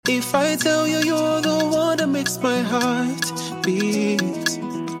If I tell you you're the one that makes my heart beat,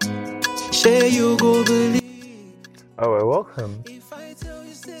 share you go believe. Alright, welcome If I tell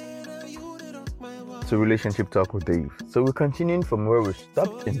you say that you did rock my world. to Relationship Talk with Dave. So we're continuing from where we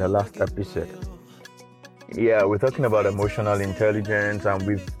stopped in the last episode. Yeah, we're talking about emotional intelligence, and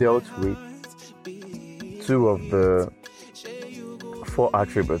we've dealt with two of the 4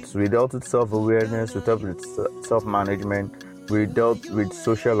 attributes. We dealt with self-awareness, we dealt with self-management, we dealt with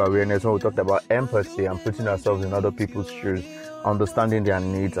social awareness when we talked about empathy and putting ourselves in other people's shoes, understanding their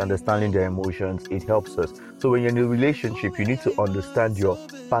needs, understanding their emotions. It helps us. So when you're in a relationship, you need to understand your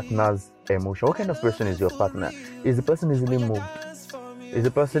partner's emotion. What kind of person is your partner? Is the person easily moved? Is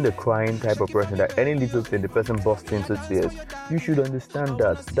the person the crying type of person that any little thing the person busts into tears? You should understand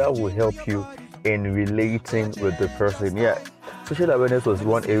that. That will help you in relating with the person. Yeah, social awareness was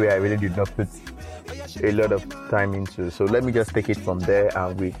one area I really did not put a lot of time into. So let me just take it from there,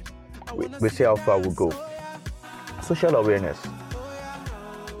 and we see how far we'll go. Social awareness.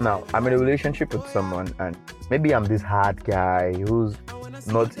 Now, I'm in a relationship with someone, and maybe I'm this hard guy who is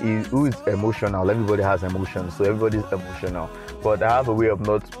emotional. Everybody has emotions, so everybody's emotional. But I have a way of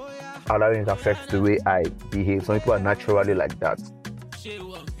not allowing it to affect the way I behave. Some people are naturally like that.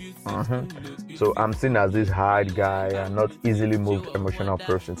 So I'm seen as this hard guy and not easily moved emotional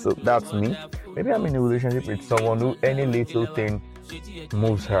person. So that's me. Maybe I'm in a relationship with someone who any little thing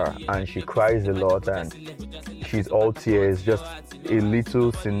moves her and she cries a lot and she's all tears, just a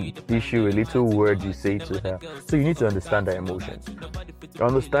little issue, a little word you say to her. So you need to understand her emotions.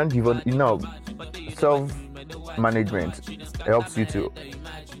 Understand, self-management helps you to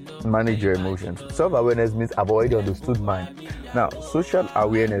manage your emotions. Self-awareness means I've already understood mine. Now, social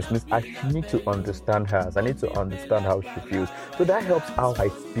awareness means I need to understand hers. I need to understand how she feels. So that helps how I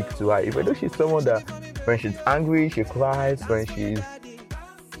speak to her. Even though she's someone that when she's angry, she cries. When she's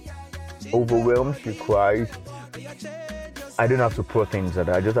overwhelmed, she cries. I don't have to pour things at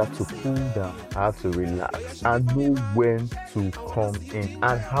her. I just have to cool down. I have to relax and know when to come in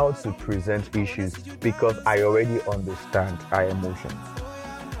and how to present issues because I already understand her emotions.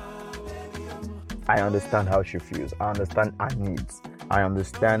 I understand how she feels. I understand her needs. I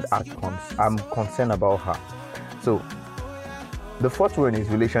understand I'm concerned about her. So the fourth one is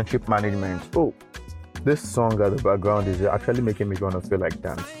relationship management. Oh, this song at the background is actually making me want to feel like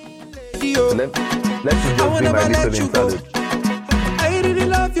dance. So let's just do my little interlude. I really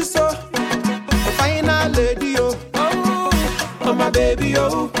love you so. Final lady, oh my baby,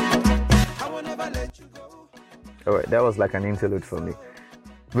 oh. I will never let you go. Alright, that was like an interlude for me.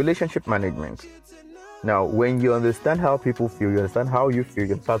 Relationship management. Now, when you understand how people feel, you understand how you feel,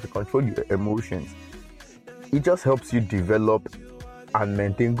 you start to control your emotions. It just helps you develop and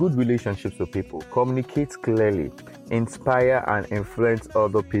maintain good relationships with people, communicate clearly, inspire and influence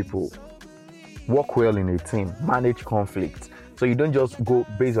other people, work well in a team, manage conflicts. So you don't just go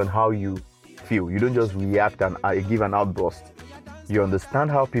based on how you feel. You don't just react and give an outburst. You understand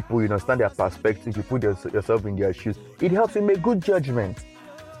how people, you understand their perspective, you put yourself in their shoes. It helps you make good judgment.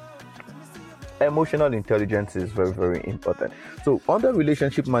 Emotional intelligence is very, very important. So under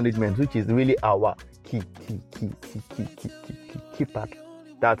relationship management, which is really our key part.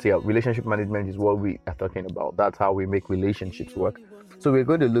 That's here. Relationship management is what we are talking about. That's how we make relationships work. So we're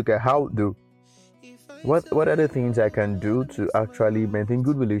going to look at what are the things I can do to actually maintain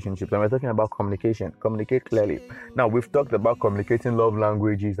good relationships. And we're talking about communication. Communicate clearly. Now we've talked about communicating love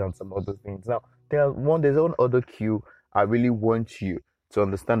languages and some other things. Now there's one other cue I really want you to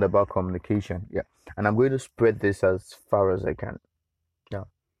understand about communication. Yeah. And I'm going to spread this as far as I can. Now,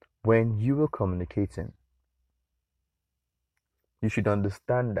 when you are communicating, you should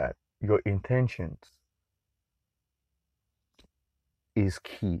understand that your intentions is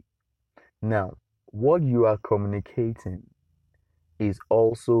key. Now, what you are communicating is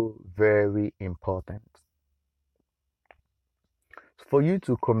also very important. For you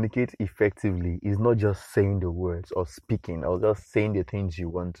to communicate effectively is not just saying the words or speaking or just saying the things you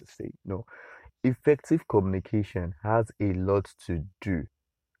want to say. No. Effective communication has a lot to do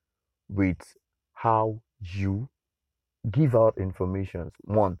with how you give out information,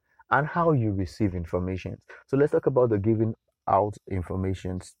 one, and how you receive information. So let's talk about the giving out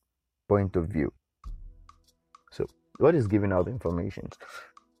information point of view. So what is giving out information?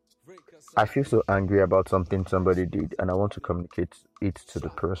 I feel so angry about something somebody did and I want to communicate it to the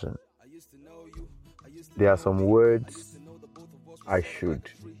person. There are some words I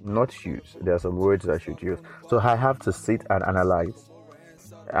should not use. There are some words I should use. So I have to sit and analyze.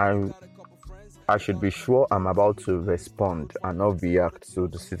 And I should be sure I'm about to respond and not react to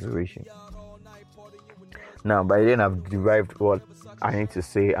the situation. Now, by then, I've derived what I need to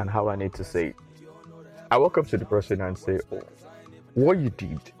say and how I need to say it. I walk up to the person and say, oh, what you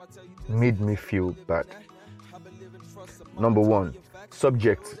did made me feel bad. Number one,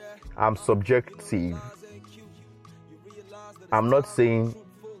 subject. I'm subjective. I'm not saying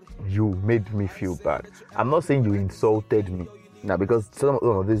you made me feel bad. I'm not saying you insulted me. Now, because some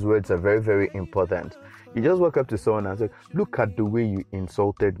of these words are very, very important. You just walk up to someone and say, look at the way you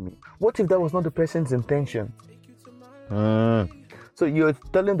insulted me. What if that was not the person's intention? So you're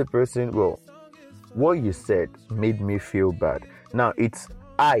telling the person, well, what you said made me feel bad. Now, it's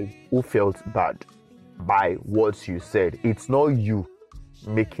I who felt bad by what you said. It's not you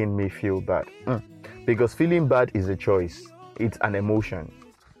making me feel bad. Because feeling bad is a choice. It's an emotion.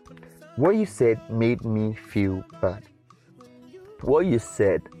 What you said made me feel bad. What you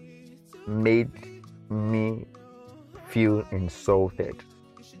said made me feel insulted.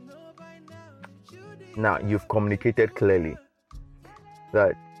 Now, you've communicated clearly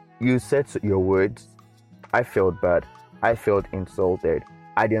that you said your words, I felt bad, I felt insulted,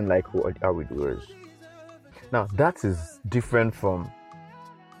 I didn't like how it was. Now, that is different from,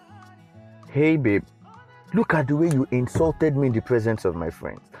 hey babe, look at the way you insulted me in the presence of my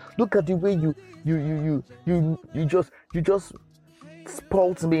friends. Look at the way you just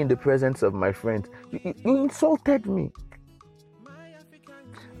spoiled me in the presence of my friends. You insulted me.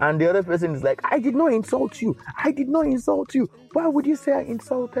 And the other person is like, I did not insult you. I did not insult you. Why would you say I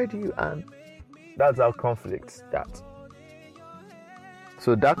insulted you? And that's how conflict starts.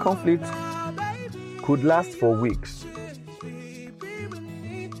 So that conflict could last for weeks.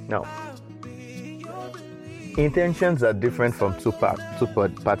 Now, intentions are different from two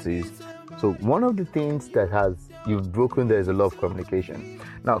parties. So one of the things that you've broken there is a lot of communication.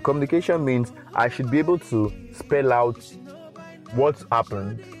 Now, communication means I should be able to spell out what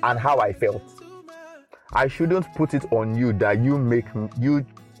happened and how I felt. I shouldn't put it on you that you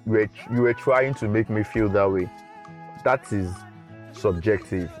were trying to make me feel that way. That is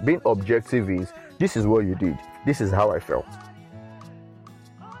subjective. Being objective is, this is what you did, this is how I felt.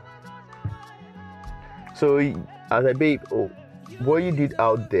 So as I babe, oh, what you did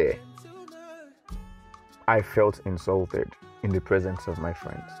out there, I felt insulted in the presence of my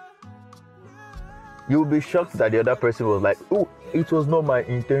friends. You'll be shocked that the other person was like, oh, it was not my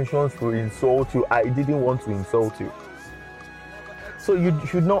intentions to insult you. I didn't want to insult you. So you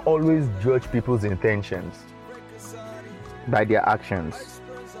should not always judge people's intentions by their actions.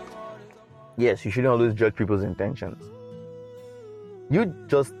 Yes, you shouldn't always judge people's intentions. You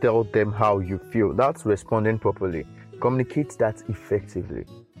just tell them how you feel. That's responding properly. Communicate that effectively.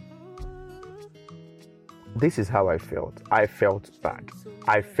 This is how I felt. I felt bad.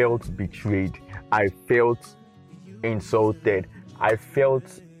 I felt betrayed. I felt insulted. I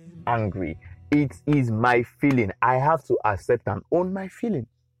felt angry. It is my feeling. I have to accept and own my feeling.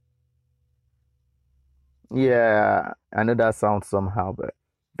 Yeah, I know that sounds somehow, but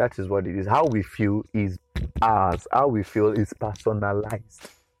that is what it is. How we feel is ours. How we feel is personalized.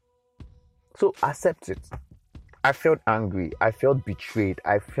 So accept it. I felt angry. I felt betrayed.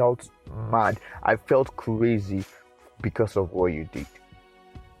 I felt mad. I felt crazy because of what you did.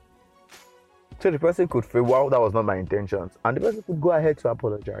 So the person could feel, wow, that was not my intentions. And the person could go ahead to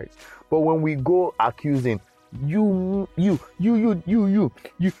apologize. But when we go accusing, you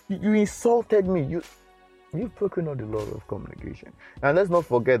insulted me. You've broken all the laws of communication. And let's not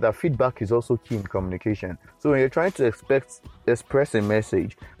forget that feedback is also key in communication. So when you're trying to express a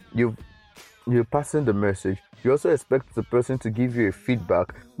message, you're passing the message. You also expect the person to give you a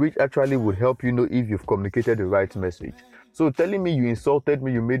feedback, which actually would help you know if you've communicated the right message. So telling me you insulted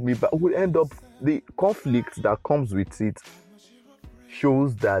me, you made me bad, would end up, the conflict that comes with it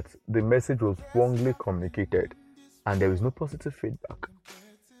shows that the message was wrongly communicated and there is no positive feedback.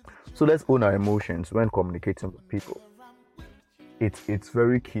 So let's own our emotions when communicating with people. It's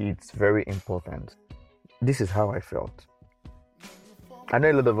very key, it's very important. This is how I felt. I know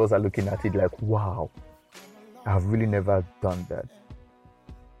a lot of us are looking at it like, wow, I've really never done that.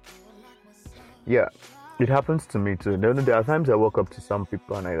 Yeah, it happens to me too. There are times I walk up to some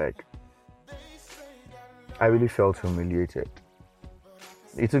people and I really felt humiliated.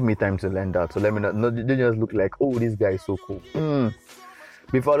 It took me time to learn that. So let me not they just look like, oh, this guy is so cool.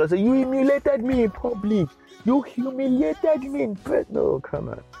 Before I say, you humiliated me in public. You humiliated me in private. No, come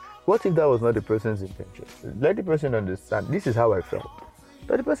on. What if that was not the person's intention? Let the person understand. This is how I felt.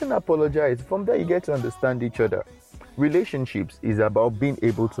 Let the person apologize. From there, you get to understand each other. Relationships is about being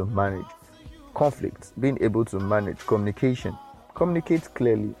able to manage conflicts, being able to manage communication, communicate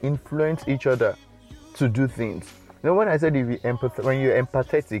clearly, influence each other to do things. When I said if you when you're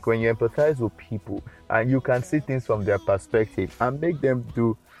empathetic, when you empathize with people and you can see things from their perspective and make them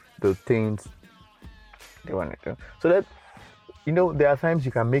do the things they want to do. So that, there are times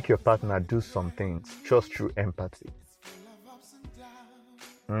you can make your partner do some things just through empathy.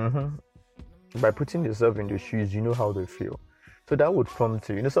 By putting yourself in their shoes, you know how they feel. So that would prompt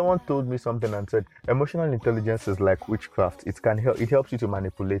you. Someone told me something and said, emotional intelligence is like witchcraft. It helps you to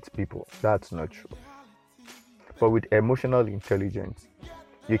manipulate people. That's not true. But with emotional intelligence,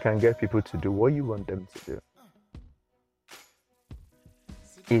 you can get people to do what you want them to do.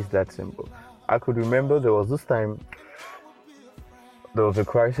 It's that simple. I could remember there was this time, there was a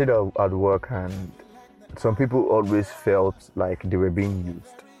crisis at work, and some people always felt like they were being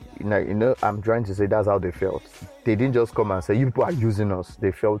used. I'm trying to say that's how they felt. They didn't just come and say, you people are using us.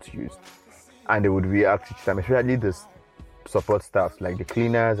 They felt used. And they would react each time, especially the support staff, like the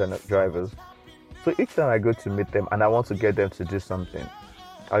cleaners and the drivers. So each time I go to meet them and I want to get them to do something,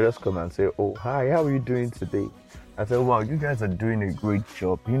 I just come and say, oh, hi, how are you doing today? I say, wow, you guys are doing a great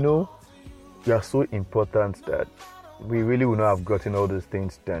job. You are so important that we really would not have gotten all these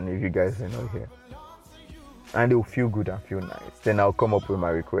things done if you guys are not here. And they'll feel good and feel nice. Then I'll come up with my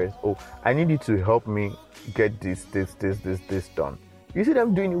request. Oh, I need you to help me get this done. You see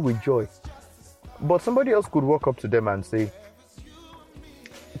them doing it with joy. But somebody else could walk up to them and say,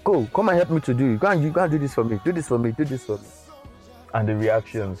 go, come and help me to do it. Go and do this for me. Do this for me. Do this for me. And the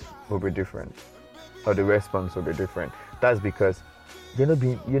reactions will be different. Or the response will be different. That's because you're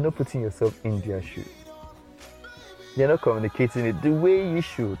not putting yourself in their shoes. You're not communicating it the way you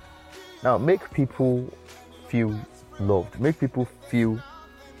should. Now, make people feel loved. Make them feel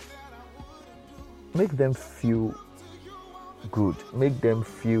good. Make them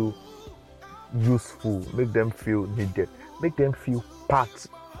feel useful. Make them feel needed. Make them feel part.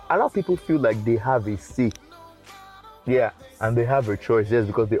 Allow people feel like they have a say. Yeah, and they have a choice. Yes,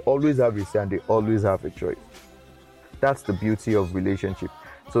 because they always have a say and they always have a choice. That's the beauty of relationship.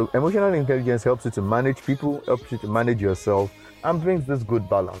 So emotional intelligence helps you to manage people, helps you to manage yourself, and brings this good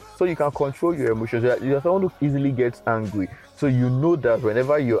balance. So you can control your emotions. You're someone who easily gets angry. So you know that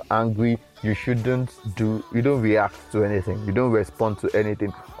whenever you're angry, you don't react to anything. You don't respond to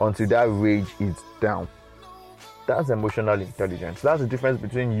anything until that rage is down. That's emotional intelligence. That's the difference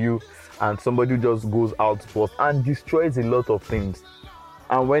between you and somebody who just goes out first and destroys a lot of things.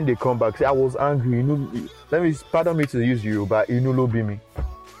 And when they come back, say, I was angry, pardon me to use you, but be me.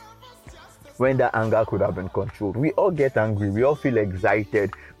 When that anger could have been controlled. We all get angry. We all feel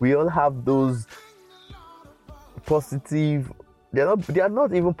excited. We all have those positive. They are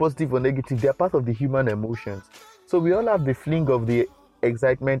not even positive or negative. They are part of the human emotions. So we all have the fling of the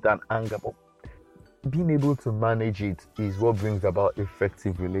excitement and anger. But being able to manage it is what brings about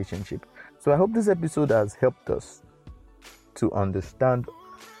effective relationship. So I hope this episode has helped us to understand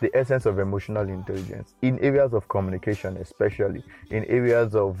the essence of emotional intelligence in areas of communication, especially in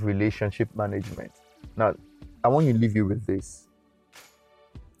areas of relationship management. Now, I want to leave you with this.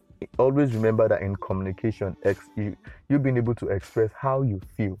 Always remember that in communication, you being able to express how you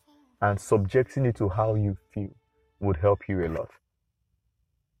feel and subjecting it to how you feel would help you a lot.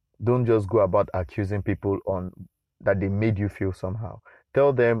 Don't just go about accusing people on that they made you feel somehow.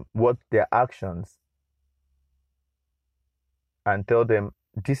 Tell them what their actions and tell them,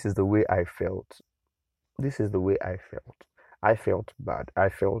 this is the way I felt. This is the way I felt. I felt bad. I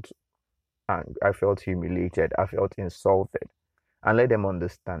felt angry. I felt humiliated. I felt insulted. And let them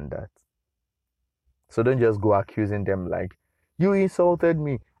understand that. So don't just go accusing them like, you insulted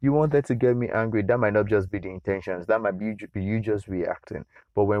me. You wanted to get me angry. That might not just be the intentions. That might be you just reacting.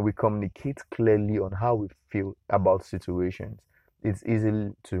 But when we communicate clearly on how we feel about situations, it's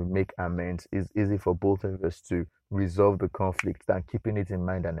easy to make amends. It's easy for both of us to resolve the conflict than keeping it in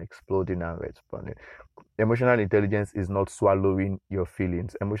mind and exploding and responding. Emotional intelligence is not swallowing your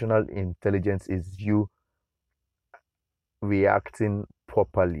feelings. Emotional intelligence is you reacting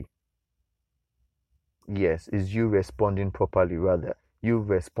properly. Yes, is you responding properly, rather. You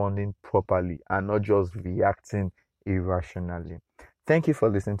responding properly and not just reacting irrationally. Thank you for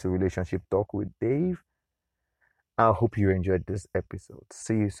listening to Relationship Talk with Dave. I hope you enjoyed this episode.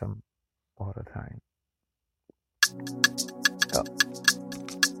 See you some other time.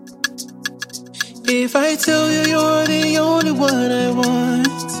 If I tell you you're the only one I want,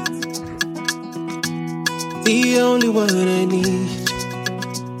 the only one I need.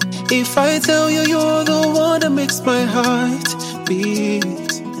 If I tell you you're the one that makes my heart beat,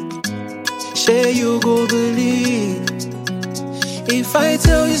 share you go believe. If I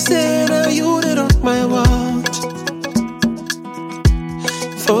tell you say that you did on my world,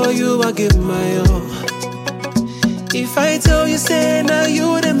 for you I give my all. If I tell you, say now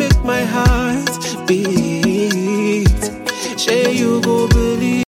you to make my heart beat, say you go believe.